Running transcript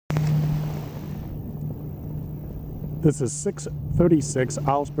This is 636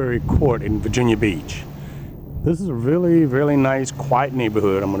 Aylesbury Court in Virginia Beach. This is a really nice, quiet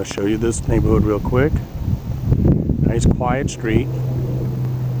neighborhood. I'm going to show you this neighborhood real quick. Nice, quiet street.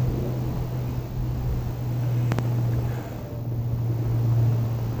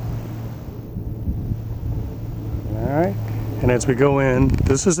 Alright, and as we go in,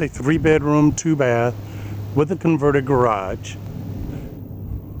 this is a 3-bedroom, 2-bath with a converted garage.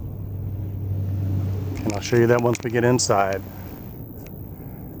 And I'll show you that once we get inside.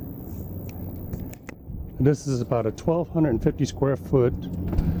 This is about a 1,250 square foot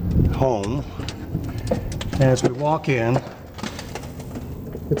home. As we walk in,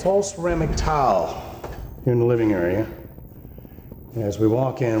 it's all ceramic tile here in the living area. As we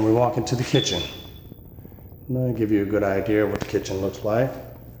walk in, we walk into the kitchen. And I'll give you a good idea of what the kitchen looks like.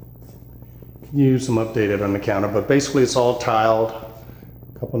 Use some updated on the counter, but basically it's all tiled.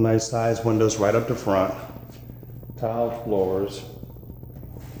 A couple nice sized windows right up the front. Tiled floors.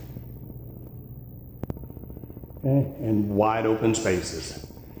 Okay, and wide open spaces.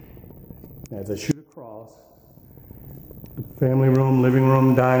 As I shoot across, family room, living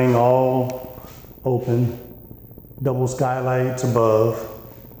room, dining, all open. Double skylights above.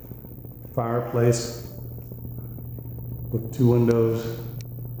 Fireplace with 2 windows.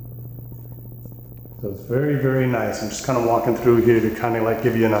 So it's very nice. I'm just kind of walking through here to kind of like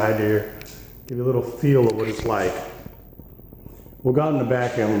give you an idea, give you a little feel of what it's like. We'll go out in the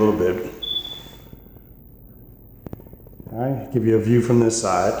back end a little bit. Alright, give you a view from this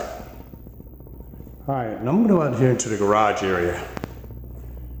side. Alright, and I'm going to go out here into the garage area.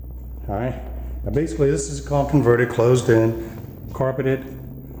 Alright, now basically this is called converted, closed in, carpeted,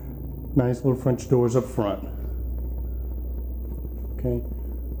 nice little French doors up front. Okay.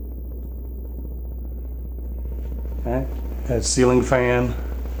 Okay. Has ceiling fan.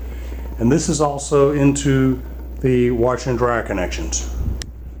 And this is also into the washer and dryer connections.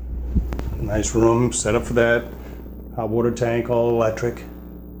 Nice room set up for that. Hot water tank, all electric.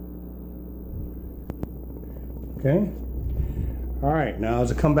 Okay. Alright, now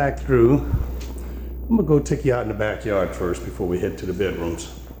as I come back through, I'm gonna go take you out in the backyard first before we head to the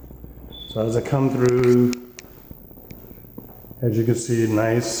bedrooms. So as I come through, as you can see,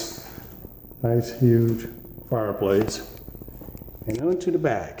 nice huge fireplace. And go into the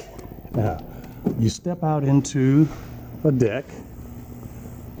back. Now, you step out into a deck.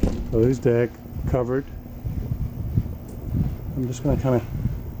 So this deck covered. I'm just going to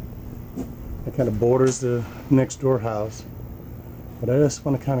it kind of borders the next door house. But I just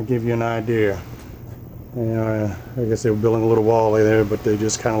want to kind of give you an idea. I guess they were building a little wall there, but they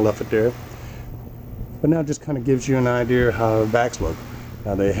just kind of left it there. But now it just kind of gives you an idea of how the backs look.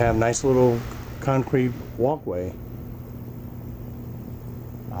 Now they have nice little concrete walkway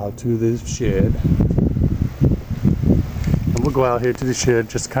out to this shed. And we'll go out here to the shed,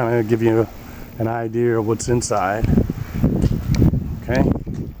 just kind of give you an idea of what's inside. Okay.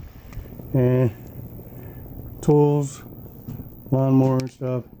 And tools, lawnmower and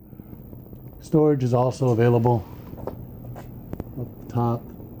stuff. Storage is also available up top.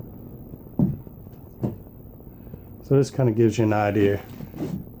 So this kind of gives you an idea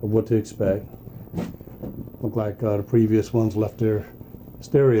of what to expect. Look like the previous ones left their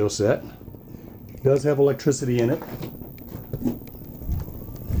stereo set. It does have electricity in it.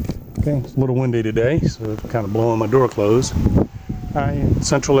 Okay, it's a little windy today, so it's kind of blowing my door closed.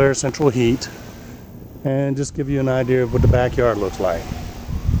 Central air, central heat, and just give you an idea of what the backyard looks like.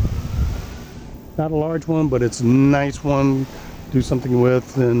 Not a large one, but it's a nice one to do something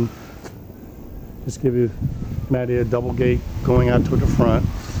with, and just give you an idea. Double gate going out to the front.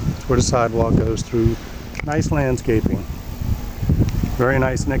 That's where the sidewalk goes through. Nice landscaping. Very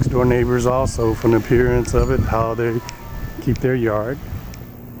nice next door neighbors also, from the appearance of it, how they keep their yard.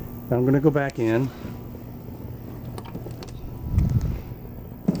 Now I'm going to go back in.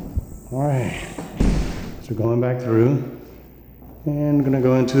 Alright, so going back through, and I'm going to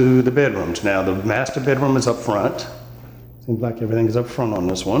go into the bedrooms. Now the master bedroom is up front. Seems like everything is up front on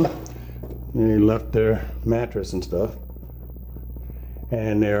this one. They left their mattress and stuff.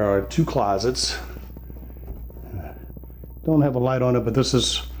 And there are 2 closets. Don't have a light on it, but this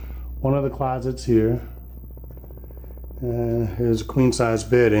is one of the closets here. Here's a queen size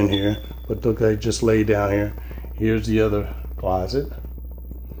bed in here, but look, they just lay down here. Here's the other closet.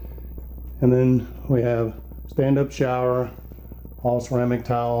 And then we have stand-up shower, all ceramic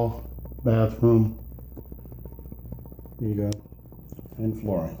tile, bathroom. There you go. And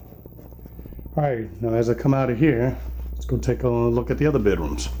flooring. Alright, now as I come out of here, let's go take a look at the other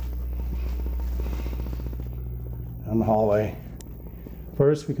bedrooms. Down the hallway.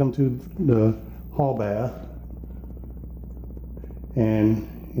 First we come to the hall bath.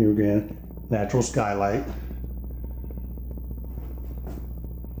 And here again, natural skylight.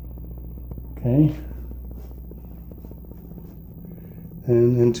 Okay.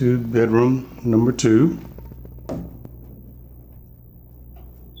 And into bedroom number 2.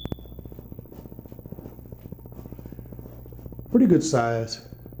 Pretty good size.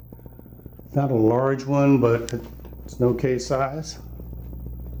 Not a large one, but it's an okay size.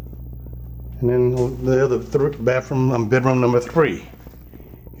 And then the other bathroom, bedroom number 3.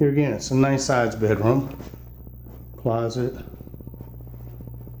 Here again, it's a nice size bedroom. Closet.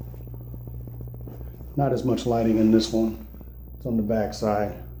 Not as much lighting in this one. It's on the back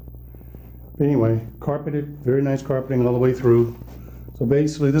side. But anyway, carpeted, very nice carpeting all the way through. So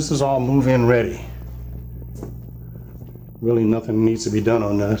basically this is all move-in ready. Really nothing needs to be done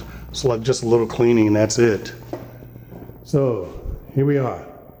on this. It's like just a little cleaning and that's it. So here we are,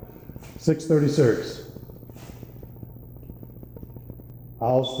 636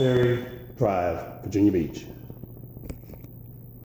 Aylesbury Drive, Virginia Beach.